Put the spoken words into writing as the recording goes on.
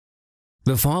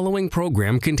The following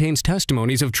program contains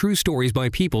testimonies of true stories by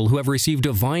people who have received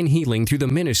divine healing through the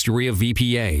ministry of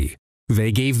VPA.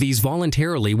 They gave these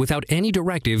voluntarily without any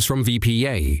directives from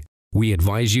VPA. We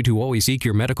advise you to always seek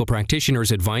your medical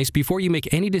practitioner's advice before you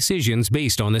make any decisions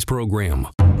based on this program.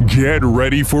 Get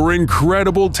ready for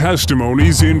incredible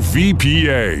testimonies in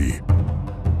VPA.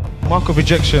 Mark of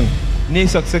rejection, near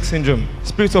success syndrome,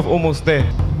 spirit of almost there.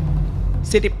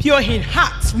 Say the pure in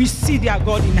heart, we see their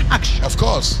God in action. Of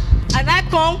course. And I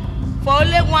come for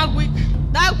only 1 week.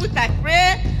 That week I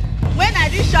pray. When I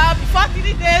did shout before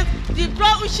 3 days, the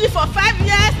grow Ushi for 5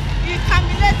 years, it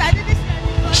terminated. I didn't see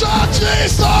anything. Church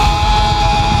Jesus!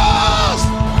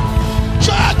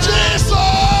 Church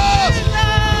Jesus!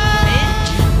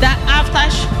 That after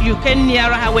you came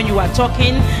near her when you were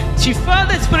talking, she felt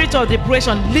the spirit of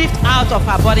depression lift out of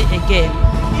her body again.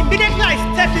 Immediately I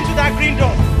stepped into that green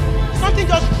door. Something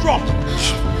just dropped.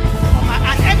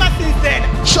 And ever since then,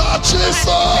 Church Jesus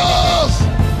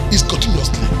is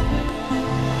continuously.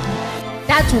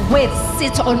 That weight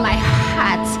sits on my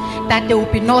heart that there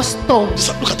will be no storm.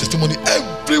 Look at testimony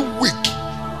every week.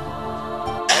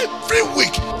 Every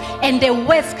week. And the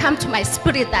words come to my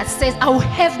spirit that says, I will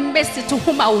have mercy to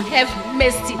whom I will have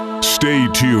mercy. Stay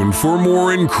tuned for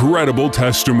more incredible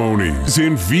testimonies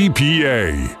in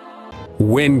VPA.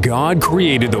 When God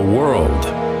created the world,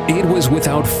 it was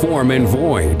without form and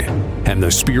void, and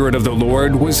the Spirit of the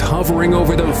Lord was hovering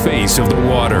over the face of the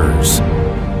waters.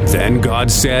 Then God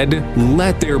said,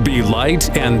 "Let there be light,"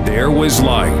 and there was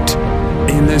light.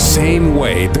 In the same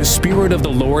way, the Spirit of the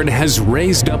Lord has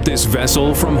raised up this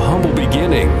vessel from humble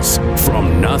beginnings,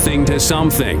 from nothing to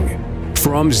something,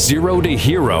 from zero to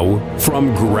hero,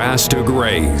 from grass to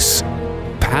grace.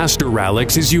 Pastor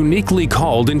Alex is uniquely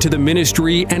called into the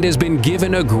ministry and has been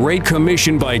given a great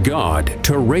commission by God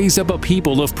to raise up a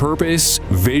people of purpose,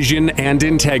 vision, and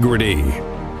integrity.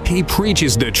 He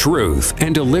preaches the truth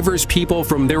and delivers people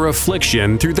from their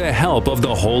affliction through the help of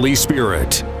the Holy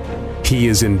Spirit. He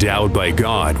is endowed by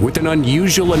God with an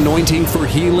unusual anointing for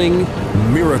healing,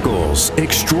 miracles,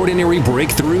 extraordinary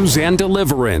breakthroughs, and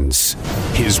deliverance.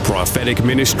 His prophetic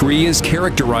ministry is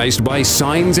characterized by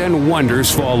signs and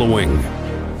wonders following.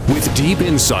 With deep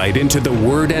insight into the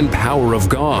Word and power of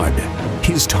God,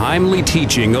 his timely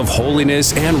teaching of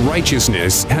holiness and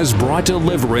righteousness has brought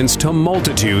deliverance to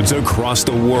multitudes across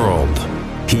the world.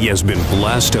 He has been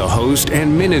blessed to host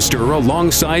and minister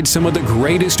alongside some of the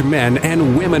greatest men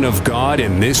and women of God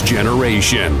in this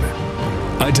generation.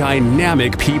 A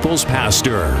dynamic people's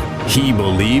pastor, he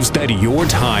believes that your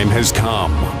time has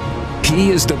come.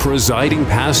 He is the presiding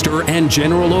pastor and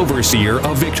general overseer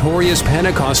of Victorious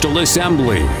Pentecostal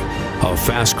Assembly, a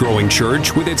fast-growing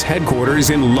church with its headquarters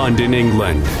in London,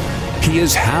 England. He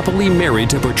is happily married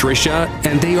to Patricia,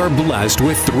 and they are blessed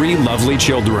with 3 lovely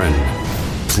children.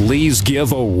 Please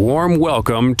give a warm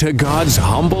welcome to God's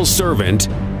humble servant,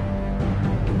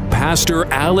 Pastor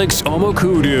Alex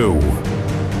Omokudu.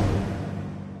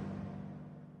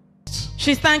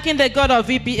 she's thanking the God of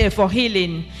VPA for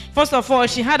healing. First of all,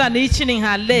 she had an itching in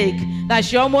her leg that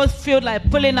she almost felt like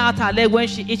pulling out her leg when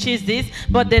she itches this.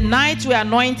 But the night we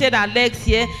anointed her legs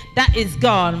here, that is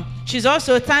gone. She's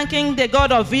also thanking the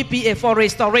God of VPA for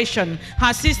restoration.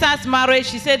 Her sister's marriage,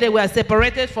 she said they were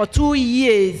separated for 2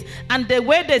 years. And the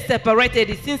way they separated,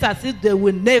 it seems as if they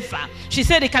will never. She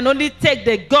said it can only take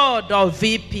the God of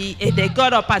VPA, the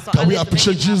God of Pastor Alex. Can we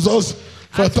appreciate Jesus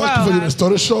for thank you for the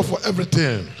restoration, for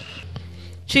everything.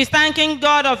 She's thanking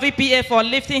God of VPA for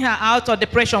lifting her out of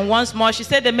depression once more. She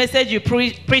said the message you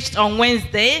preached on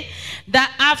Wednesday,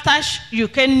 that after you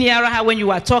came near her when you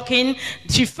were talking,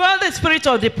 she felt the spirit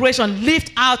of depression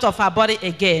lift out of her body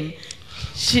again.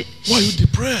 Why are you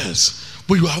depressed?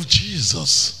 But you have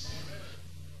Jesus.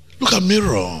 Look at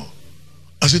mirror.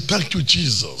 I say, thank you,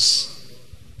 Jesus.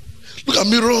 Look at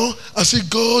mirror. I say,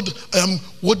 God, I am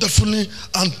wonderfully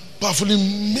and powerfully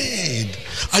made.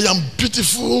 I am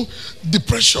beautiful.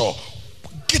 Depression,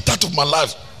 get out of my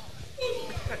life.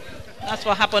 That's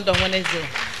what happened on Wednesday.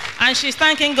 And she's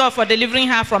thanking God for delivering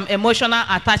her from emotional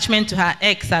attachment to her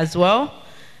ex as well.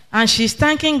 And she's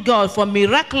thanking God for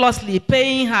miraculously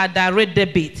paying her direct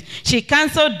debit. She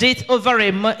canceled it over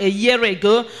a year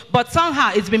ago, but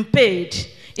somehow it's been paid.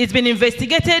 It's been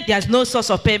investigated. There's no source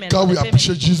of payment. Can we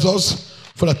appreciate Jesus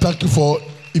for the thank you for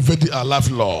invading our life,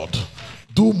 Lord.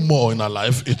 Do more in our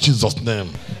life in Jesus' name.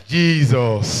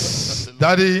 Jesus.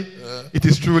 Daddy, it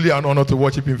is truly an honor to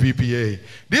worship in VPA.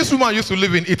 This woman used to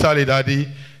live in Italy, Daddy.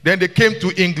 Then they came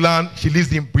to England. She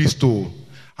lives in Bristol.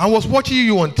 I was watching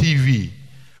you on TV.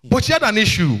 But she had an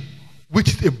issue, which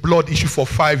is a blood issue for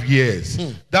 5 years.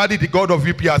 Daddy, the God of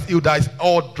VPA has healed that. It's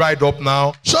all dried up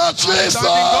now. Church Jesus!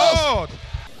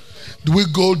 The way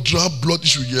God dropped blood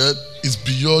issue here is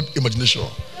beyond imagination.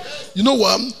 You know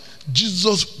what?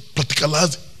 Jesus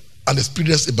practicalized an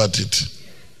experience about it.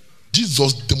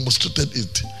 Jesus demonstrated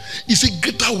it. He said,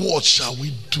 greater what shall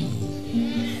we do?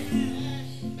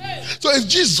 So if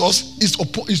Jesus is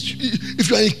if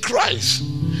you are in Christ,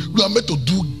 you are meant to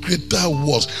do greater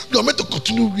works. You are meant to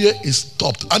continue where it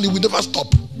stopped, and it will never stop.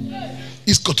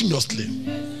 It's continuously.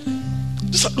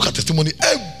 Just look at testimony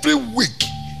every week.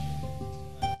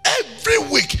 Every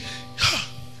week.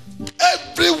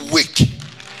 Every week.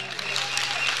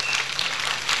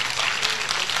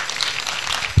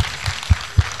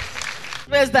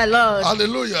 Praise the Lord.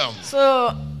 Hallelujah.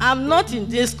 So I'm not in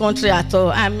this country at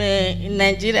all. I'm in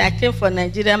Nigeria. I came from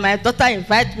Nigeria. My daughter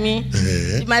invited me.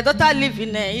 My daughter lives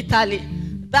in Italy.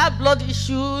 That blood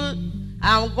issue,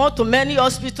 I'm going to many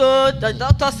hospitals. The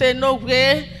doctor said no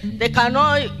way. They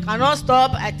cannot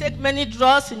stop. I take many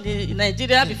drugs in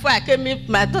Nigeria. Before I came in,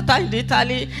 my daughter in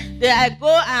Italy. I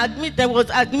go and admit. They would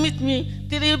admit me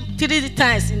three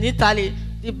times in Italy.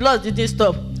 The blood didn't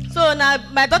stop. So now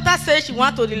my daughter says she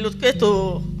wants to relocate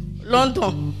to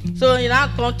London. So he now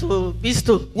come to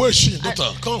Bristol. Where is she, daughter?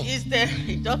 Come. He's there.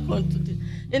 He just come to this.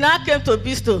 He now came to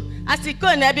Bristol. As he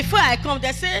come there, before I come,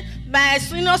 they say my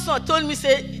senior son told me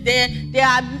say there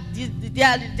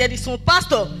is some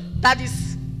pastor that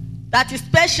is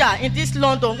special in this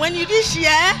London. When you reach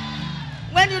here,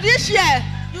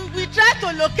 you will try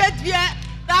to locate here.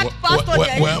 That pastor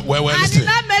where I did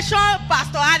not mention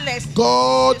Pastor Alex.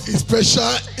 God is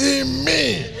special in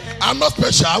me. I'm not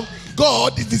special.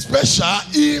 God is special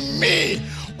in me.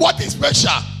 What is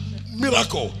special?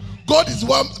 Miracle. God is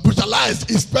one brutalized.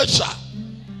 Is special.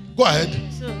 Go ahead.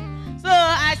 So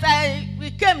as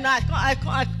we came now,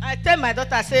 I tell my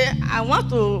daughter, I say I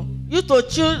want you to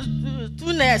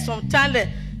tune some channel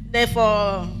there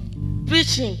for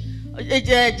preaching.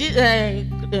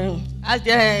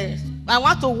 I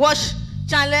want to watch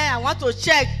channel. I want to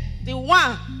check the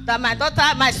one that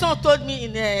my son told me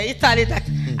in Italy that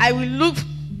I will look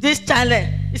this channel.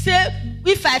 He said,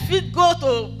 if I fit go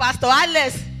to Pastor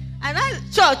Alex and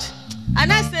church,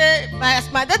 and I say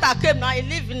my daughter came now. He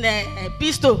live in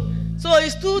Bristol, so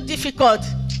it's too difficult.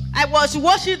 I was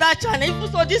watching that channel.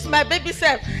 Even so, this my baby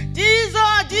self. Jesus.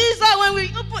 When we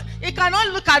open, he cannot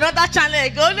look at another channel.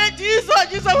 Go only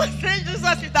Jesus. We say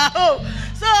Jesus is at home.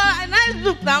 So and I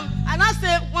look now, and I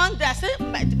say one day I say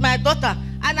my daughter,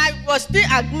 and I was still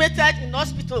admitted in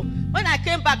hospital. When I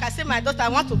came back, I said my daughter, I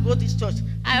want to go to this church.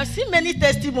 I have seen many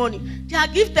testimony. They are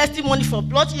give testimony for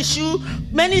blood issue,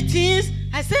 many things.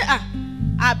 I say I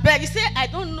beg. He said, I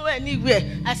don't know anywhere.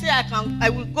 I say I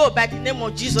will go by the name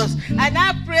of Jesus. And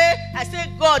I pray. I say,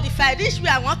 God, if I reach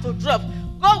where I want to drop,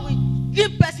 God will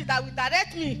give person that will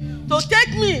direct me to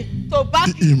take me to back.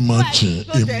 Imagine.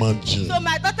 So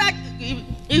my daughter,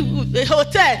 a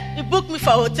hotel. He booked me for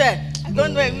a hotel. I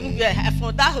don't know where. I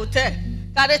found that hotel.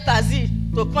 Carry taxi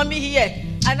to come here,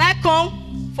 and I come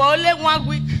for only 1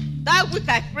 week. That week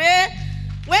I pray.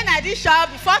 When I did shower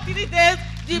before 3 days,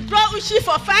 the blood issue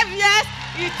for 5 years.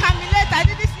 He terminated. I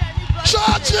didn't see any blood.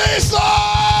 Church Jesus!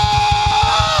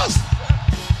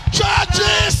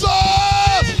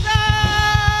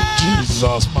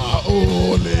 Jesus, my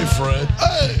only friend.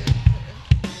 Hey.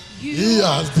 He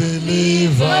has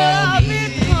delivered me.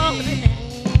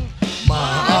 My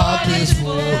heart is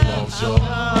full of joy.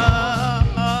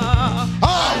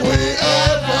 I will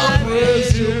ever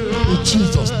praise you. In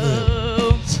Jesus' name.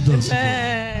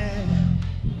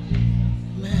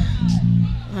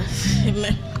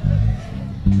 Amen.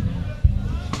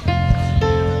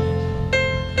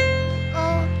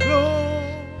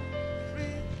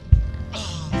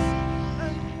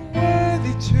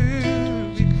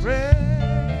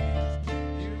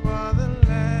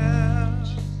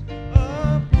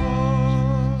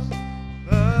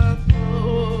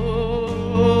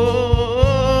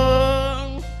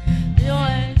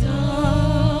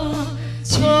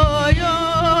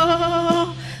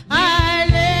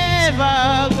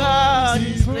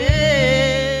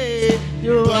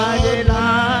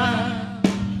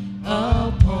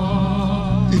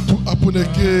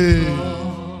 Again,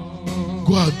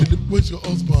 go out, where's your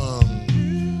husband?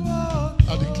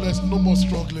 I declare no more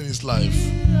struggling in his life,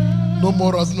 no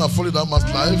more harassment and falling down man's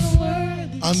life,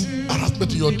 and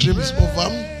harassment in your dream is over.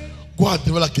 Go out,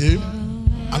 develop him,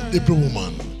 an April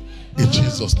woman, in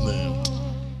Jesus' name.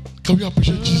 Can we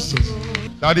appreciate Jesus?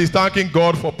 That is thanking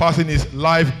God for passing his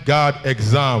lifeguard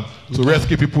exam to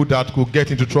rescue people that could get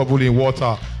into trouble in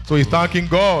water. So he's thanking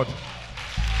God.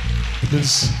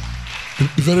 Please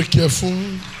be very careful.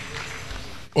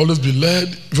 Always be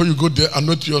led. Before you go there,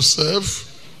 anoint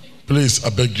yourself. Please, I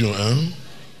beg you.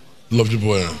 Love you,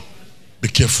 boy. Be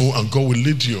careful and God will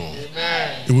lead you.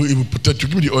 Amen. He will protect you.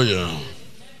 Give me the oil.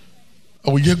 I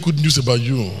will hear good news about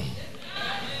you.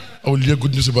 I will hear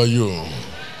good news about you.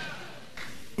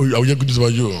 I will hear good news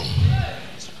about you.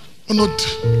 Why not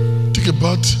think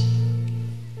about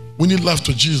winning life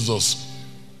to Jesus?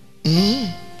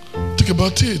 Think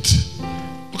about it.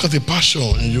 Look at the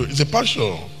passion in you. It's a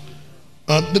passion.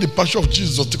 And let the passion of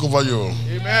Jesus take over you.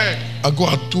 Amen. And go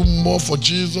and do more for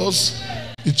Jesus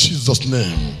in Jesus'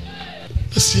 name.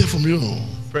 Let's hear from you.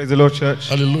 Praise the Lord, church.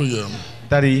 Hallelujah.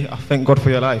 Daddy, I thank God for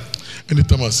your life.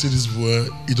 Anytime I see this boy,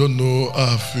 you don't know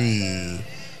how I feel.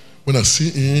 When I see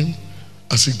him,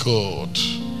 I see God.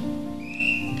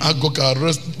 I God can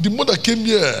rest. The mother came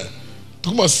here to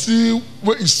come and see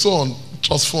where his son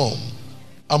transformed.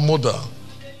 A mother.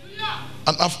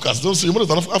 An Afghans. Don't say your mother's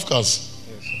an Afghans.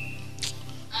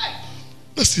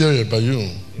 Let's hear it by you.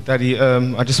 Daddy,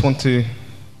 I just want to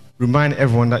remind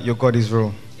everyone that your God is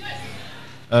real.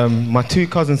 My two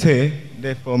cousins here,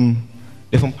 they're from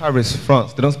Paris,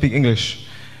 France. They don't speak English.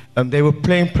 They were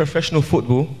playing professional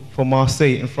football for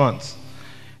Marseille in France.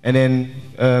 And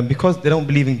then, because they don't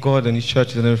believe in God and His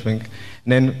churches and everything,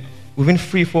 and then within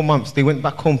 3-4 months, they went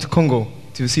back home to Congo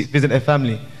to visit their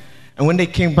family. And when they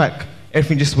came back,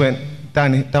 everything just went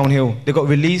downhill. They got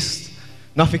released.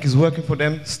 Nothing is working for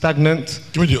them. Stagnant.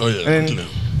 Give me the oil.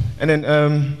 And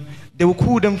then they will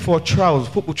call them for trials,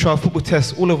 football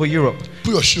tests all over Europe.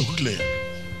 Put your shoe quickly.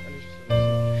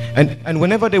 And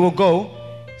whenever they will go,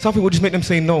 something will just make them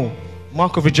say no.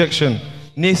 Mark of rejection,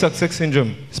 near success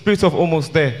syndrome, spirit of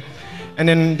almost there. And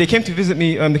then they came to visit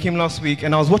me. They came last week,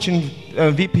 and I was watching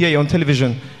VPA on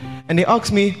television, and they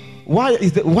asked me, why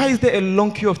is there a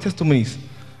long queue of testimonies?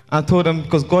 I told them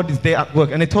because God is there at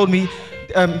work, and they told me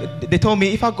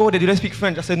if I go there, do they speak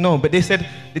French? I said no, but they said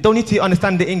they don't need to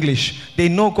understand the English. They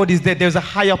know God is there. There's a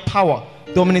higher power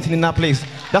dominating in that place.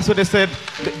 That's what they said.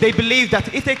 They believe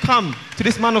that if they come to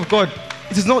this man of God,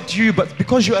 it is not you, but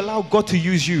because you allow God to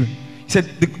use you. He said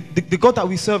the God that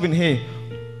we serve in here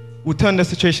will turn the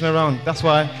situation around. That's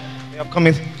why they have come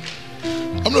in.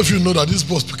 How many of you know that this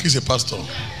boy speaking is a pastor?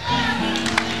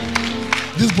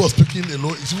 This boy speaking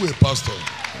alone is who a pastor.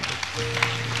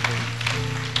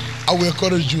 I will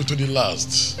encourage you to the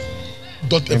last.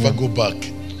 Don't ever go back.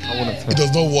 It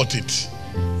does not worth it.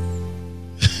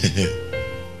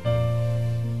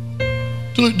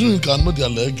 Do you can know their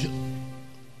leg?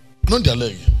 Know their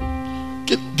leg.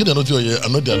 Get another here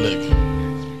and know their leg.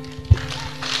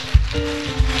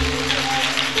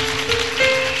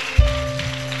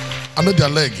 I know their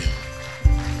leg.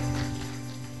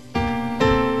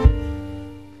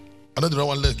 I know the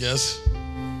one leg, yes.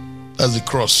 That's the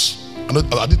cross.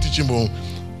 I did teach him.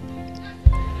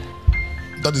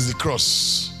 That is the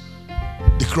cross.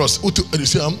 The cross. You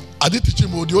see, I did teach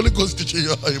him. The Holy Ghost teaching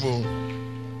you.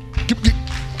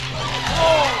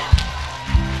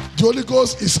 The Holy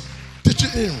Ghost is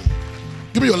teaching him.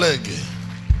 Give me your leg.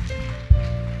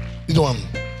 You know one.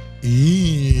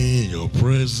 In your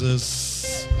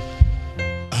presence,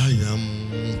 I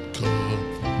am God.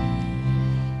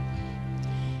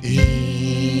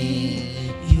 In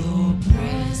your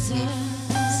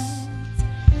presence,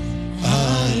 I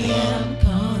am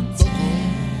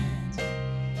content.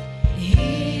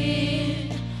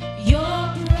 In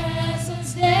your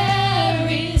presence, there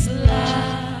is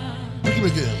life. Bring him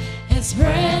again.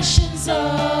 Expressions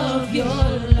of your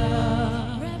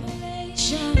love.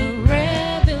 Revelation,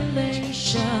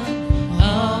 revelation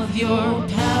of your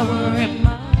power and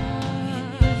might.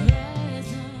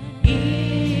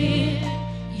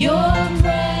 Your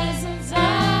presence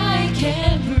I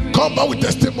can breathe. Come back with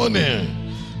testimony.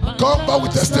 Come back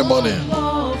with testimony.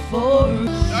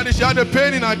 Daddy, she had a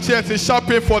pain in her chest, a sharp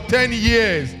pain for 10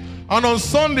 years. And on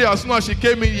Sunday, as soon as she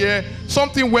came in here,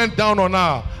 something went down on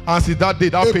her. And since that day,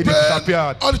 that pain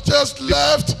disappeared. And just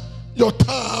left. Your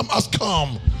time has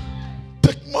come.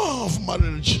 Take more of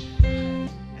marriage.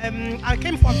 I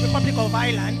came from the Republic of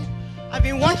Ireland. I've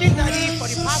been watching Daddy for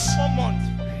the past 4 months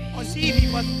on TV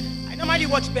because I normally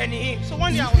watch Benny Hinn. So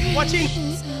one day I was watching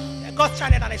God's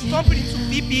channel and I stumbled into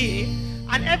VPA.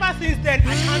 And ever since then,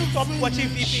 I can't stop watching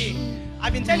VPA.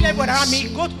 I've been telling everyone around me,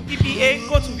 go to VPA,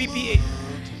 go to VPA.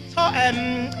 So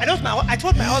I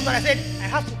told my husband, I said, I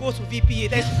have to go to VPA.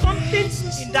 There's something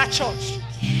in that church.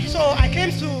 So I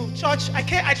came to church.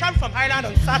 I traveled from Ireland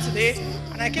on Saturday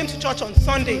and I came to church on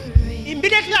Sunday.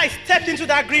 Immediately I stepped into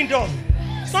that green door.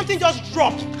 Something just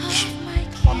dropped.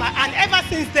 And ever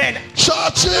since then,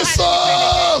 shout Jesus!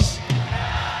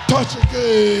 Touch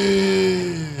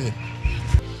again.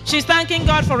 She's thanking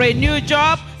God for a new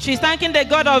job. She's thanking the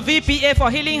God of VPA for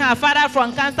healing her father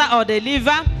from cancer or the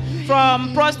liver,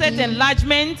 from prostate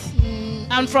enlargement.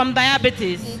 and from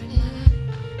diabetes.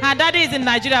 Her daddy is in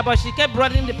Nigeria, but she kept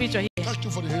broadening the picture here. Thank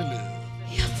you for the healing.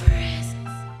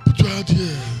 Put your hand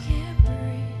here.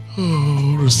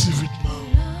 Oh, receive it now.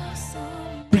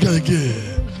 Bring it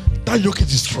again. That yoke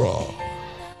is destroyed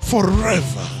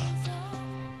forever.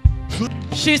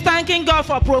 She's thanking God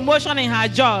for promotion in her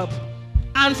job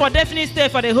and for definite stay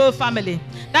for the whole family.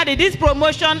 Daddy, this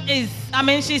promotion is,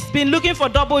 she's been looking for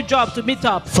double job to meet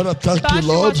up. Father, thank you,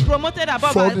 Lord, she was promoted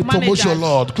above for her the manager. promotion,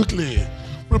 Lord. Quickly.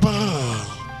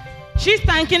 She's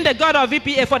thanking the God of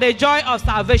VPA for the joy of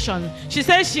salvation. She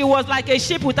says she was like a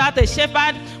sheep without a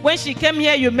shepherd. When she came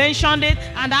here, you mentioned it,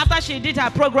 and after she did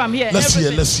her program here, let's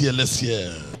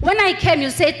hear. When I came, you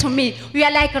said to me, we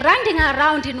are like running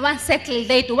around in one circle.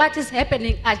 Lady, what is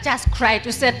happening? I just cried.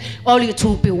 You said, all it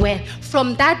will be well.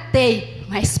 From that day,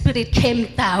 my spirit came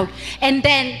down. And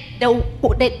then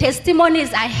the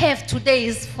testimonies I have today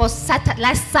is for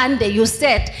last Sunday. You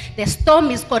said the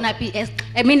storm is going to be,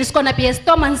 it's going to be a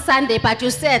storm on Sunday, but you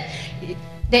said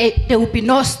there will be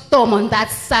no storm on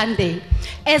that Sunday.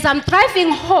 As I'm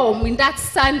driving home in that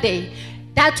Sunday,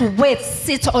 that word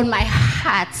sits on my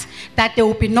heart that there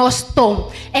will be no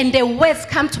storm. And the words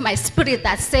come to my spirit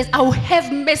that says, I will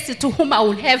have mercy to whom I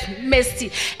will have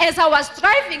mercy. As I was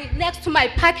driving next to my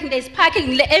parking, there's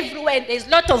parking everywhere. There's a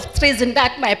lot of trees in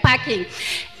that my parking.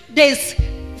 There's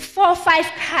 4 or 5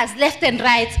 cars left and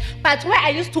right. But where I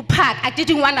used to park, I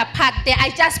didn't want to park there. I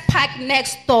just parked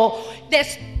next door.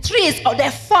 There's trees, or they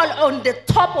fall on the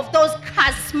top of those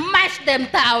cars, smash them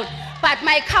down. But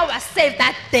my car was saved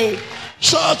that day.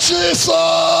 Shout Jesus!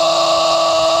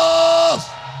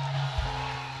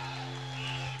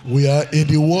 We are in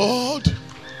the world.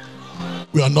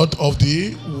 We are not of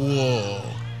the world.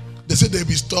 They say there will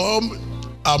be storm.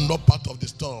 I'm not part of the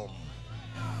storm.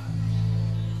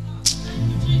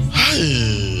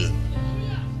 Hi.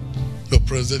 Your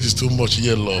presence is too much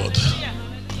here, Lord.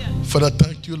 Father,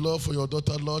 thank you, Lord, for your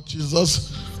daughter, Lord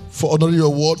Jesus, for honoring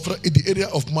your word. Father, in the area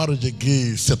of marriage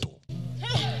again, settle.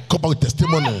 Come back with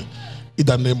testimony. In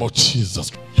the name of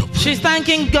Jesus. She's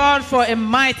thanking God for a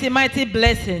mighty, mighty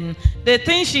blessing. The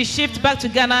thing she shipped back to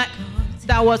Ghana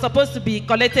that was supposed to be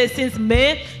collected since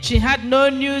May, she had no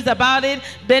news about it.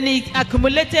 Then it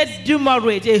accumulated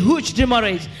demurrage, a huge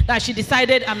demurrage, that she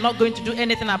decided, I'm not going to do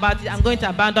anything about it. I'm going to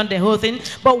abandon the whole thing.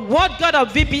 But what God of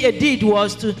VPA did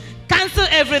was to cancel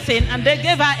everything, and they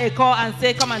gave her a call and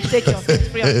say, come and take your faith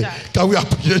free of charge. Can we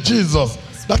appreciate Jesus?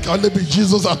 That can only be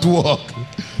Jesus at work.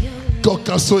 God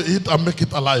cancel it and make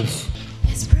it alive.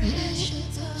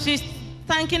 She's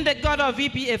thanking the God of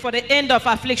VPA for the end of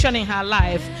affliction in her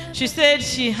life. She said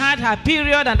she had her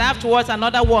period and afterwards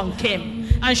another one came.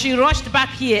 And she rushed back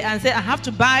here and said, I have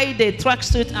to buy the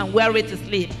tracksuit and wear it to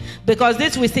sleep, because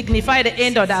this will signify the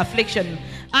end of the affliction.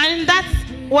 And that's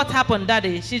what happened that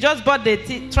day. She just bought the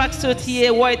tracksuit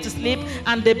here, wore it to sleep,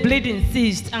 and the bleeding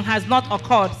ceased and has not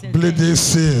occurred since. Bleeding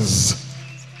ceased.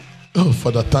 Oh,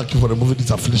 Father, thank you for removing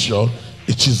this affliction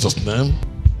in Jesus' name.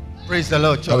 Praise the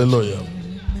Lord, church. Hallelujah.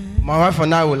 My wife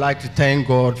and I would like to thank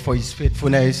God for his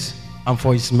faithfulness and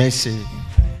for his mercy.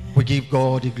 We give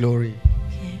God the glory.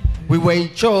 We were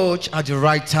in church at the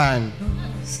right time,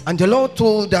 and the Lord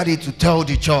told Daddy to tell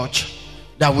the church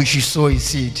that we should sow a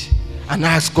seed and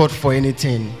ask God for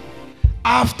anything.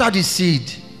 After the seed,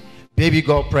 baby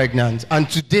got pregnant, and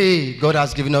today God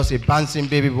has given us a bouncing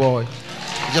baby boy.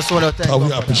 I just want to thank God.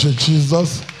 We appreciate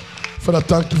Jesus. Father,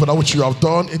 thank you for that which you have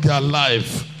done in their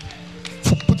life,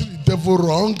 for putting the devil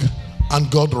wrong and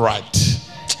God right.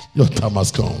 Your time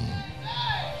has come.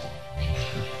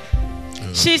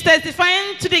 She's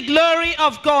testifying to the glory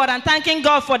of God and thanking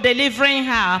God for delivering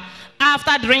her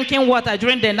after drinking water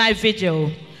during the night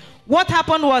vigil. What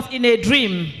happened was, in a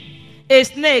dream, a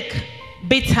snake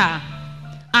bit her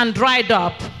and dried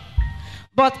up.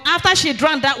 But after she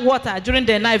drank that water during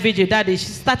the night vigil that day, she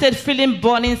started feeling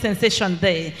burning sensation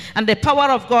there. And the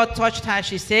power of God touched her,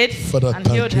 she said, Father, and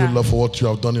thank you, Lord, for what you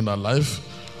have done in our life,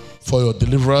 for your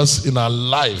deliverance in our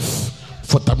life,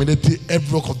 for terminating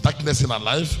every work of darkness in our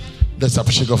life. Let's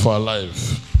appreciate God for our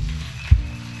life.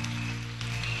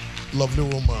 Lovely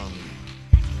woman.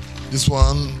 This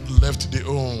one left the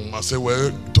home. I said,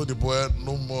 well, told the boy,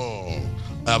 no more.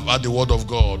 I have had the word of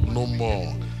God, no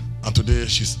more. And today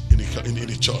she's in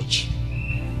the church.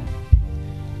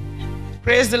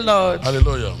 Praise the Lord.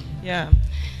 Hallelujah. Yeah.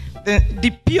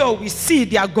 The pure, we see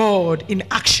their God in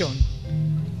action.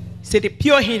 Say the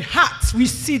pure in heart, we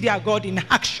see their God in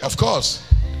action. Of course.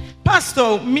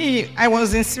 Pastor, me, I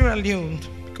was in Sierra Leone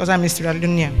because I'm a Sierra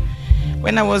Leonean.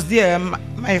 When I was there,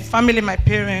 my family, my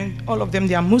parents, all of them,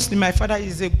 they are Muslim. My father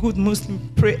is a good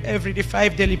Muslim, pray every day,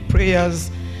 5 daily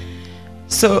prayers.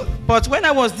 So, but when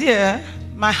I was there,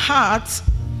 my heart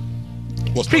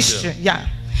Was Christian. Yeah.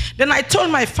 Then I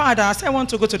told my father, I said, I want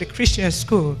to go to the Christian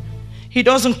school. He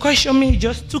doesn't question me, he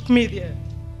just took me there.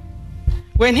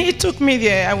 When he took me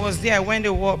there, I was there when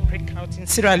the war broke out in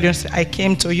Sierra Leone. I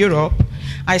came to Europe.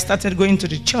 I started going to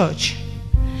the church.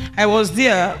 I was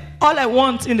there. All I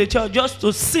want in the church just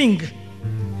to sing.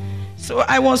 So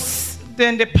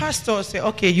then the pastor said,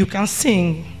 okay, you can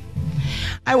sing.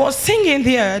 I was singing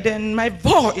there, then my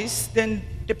voice, then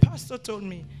the pastor told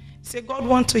me, he said, God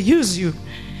wants to use you.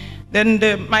 Then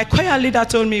my choir leader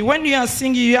told me, when you are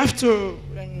singing, you have to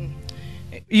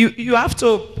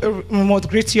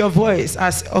moderate your voice. I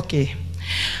said, okay.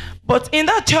 But in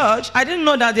that church, I didn't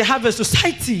know that they have a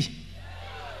society.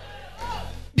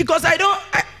 Because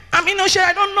I'm innocent,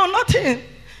 I don't know nothing.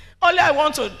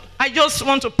 I just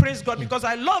want to praise God because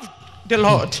I love the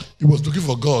Lord. He was looking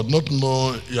for God, not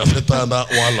know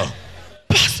Wala.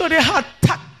 Pastor, they had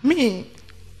attacked me.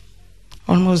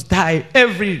 Almost die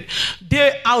every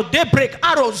day. Out they break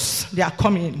arrows. They are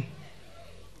coming.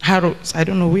 Arrows. I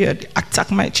don't know where they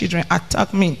attack my children.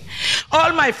 Attack me.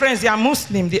 All my friends, they are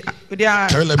Muslim. They are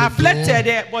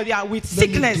afflicted, but they are with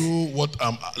sickness. Let me do what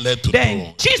I'm led to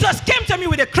then do. Jesus came to me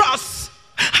with a cross.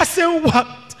 I said, what?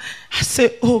 I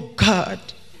said, oh God,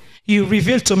 you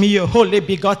revealed to me your holy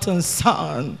begotten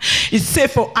son. He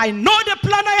said, for I know the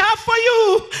plan I have for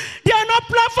you. They are not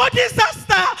planned for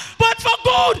disaster, but for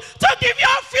good, to give you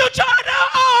a future and a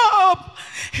hope.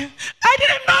 I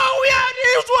didn't know we had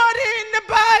this word in the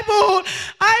Bible.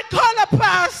 I called a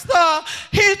pastor.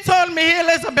 He told me,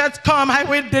 Elizabeth, come, I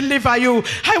will deliver you.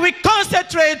 I will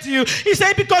concentrate you. He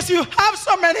said, because you have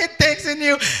so many things in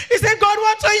you. He said, God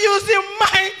wants to use you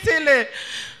mightily.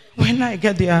 When I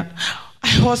get there,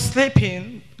 I was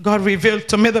sleeping. God revealed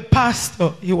to me the pastor.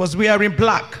 He was wearing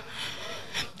black.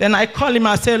 Then I called him.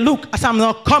 I said, look, as I'm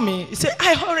not coming. He said,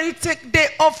 I already take day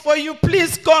off for you.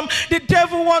 Please come. The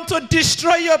devil wants to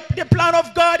destroy the plan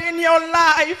of God in your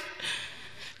life.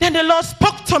 Then the Lord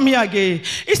spoke to me again.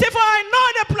 He said, for I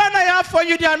know the plan I have for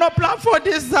you. They are not planned for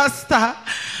disaster,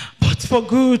 but for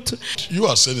good. You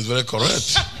are saying it's very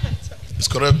correct. It's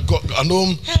correct. God, I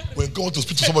know when God wants to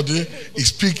speak to somebody, he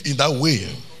speaks in that way.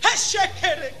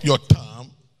 Your time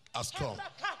has come.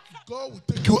 God will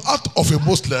take you out of a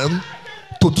Muslim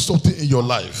to do something in your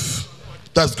life.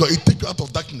 That's God. He take you out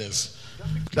of darkness.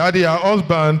 Daddy, our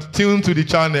husband tuned to the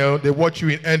channel. They watch you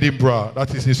in Edinburgh.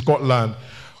 That is in Scotland.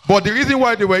 But the reason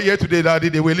why they were here today, Daddy,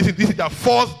 they were listening. This is their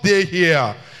first day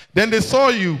here. Then they saw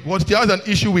you, but she has an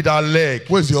issue with her leg.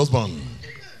 Where's the husband?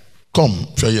 Come,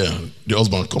 if you're here. The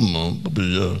husband, come now. Don't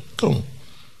be here. Come.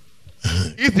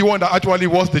 He's the one that actually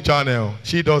watched the channel.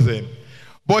 She doesn't.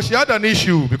 But she had an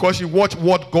issue because she watched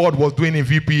what God was doing in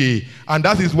VPA. And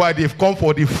that is why they've come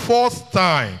for the first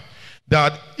time.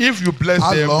 That if you bless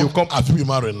them, you come. Have you been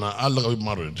married now? How long have you been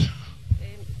married?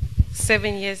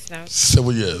 7 years now.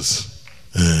 7 years.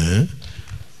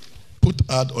 Put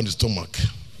hand on the stomach.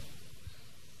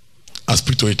 I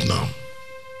speak to it now.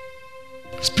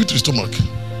 Speak to the stomach.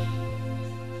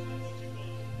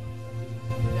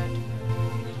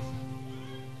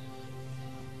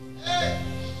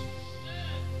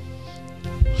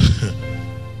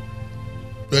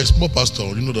 You're a small pastor,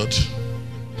 you know that.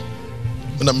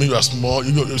 When I mean you are small,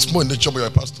 you're small in nature, but you're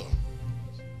a pastor.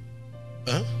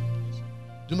 Do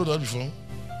you know that before?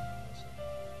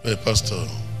 You're a pastor.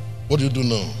 What do you do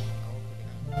now?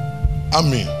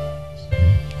 Army.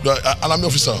 You're an army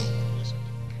officer.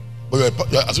 But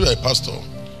as you're a pastor.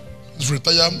 If you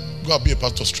retire, go and be a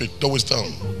pastor straight. Don't waste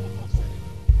time.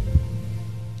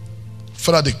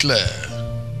 Father, declare.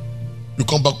 You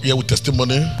come back here with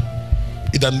testimony.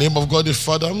 In the name of God the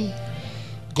Father,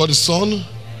 God the Son,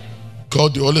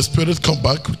 God the Holy Spirit, come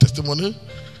back with testimony.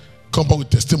 Come back with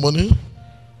testimony.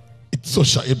 So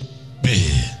shall it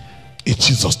be. In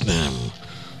Jesus' name.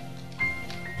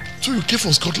 So you came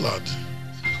from Scotland.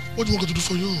 What do you want God to do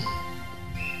for you?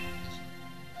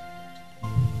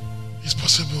 It's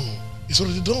possible. It's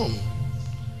already done.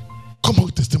 Come back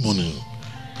with testimony.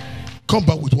 Come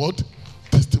back with what?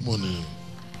 Testimony.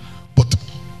 But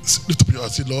lift up your hand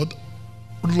and say,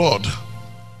 Lord,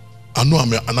 I know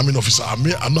I'm an army officer. I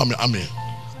know I'm an army.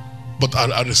 But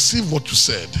I receive what you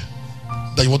said,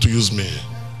 that you want to use me.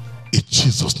 In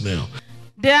Jesus' name.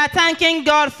 They are thanking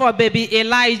God for baby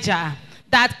Elijah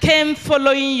that came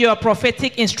following your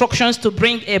prophetic instructions to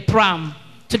bring a pram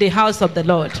to the house of the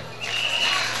Lord.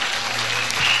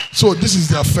 So this is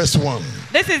their first one.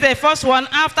 This is the first one.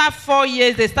 After 4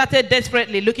 years, they started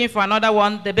desperately looking for another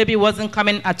one. The baby wasn't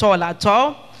coming at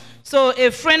all. So a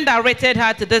friend directed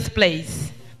her to this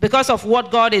place because of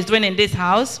what God is doing in this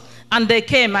house. And they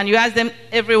came and you asked them,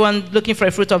 everyone looking for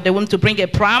a fruit of the womb, to bring a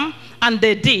pram. And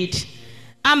they did.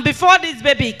 And before this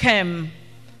baby came,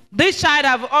 this child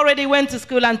have already went to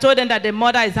school and told them that the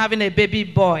mother is having a baby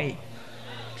boy.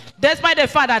 Despite the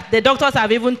fact that the doctors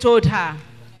have even told her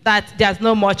that there's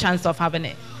no more chance of having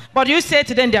it. But you say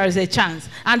to them there is a chance.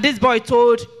 And this boy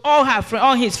told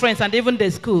all his friends and even the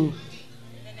school.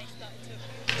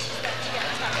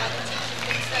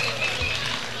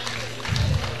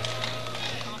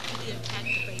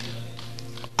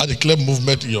 I declare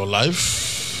movement in your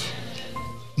life.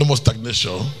 No more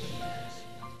stagnation.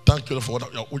 Thank you for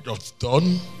what you have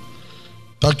done.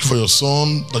 Thank you for your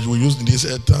son that you will use in this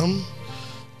air time.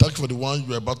 Thank you for the one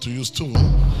you are about to use too.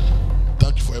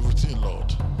 Thank you for everything, Lord.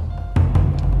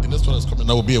 The next one is coming.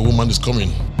 There will be a woman is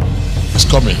coming. It's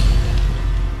coming.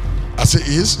 I say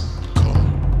is.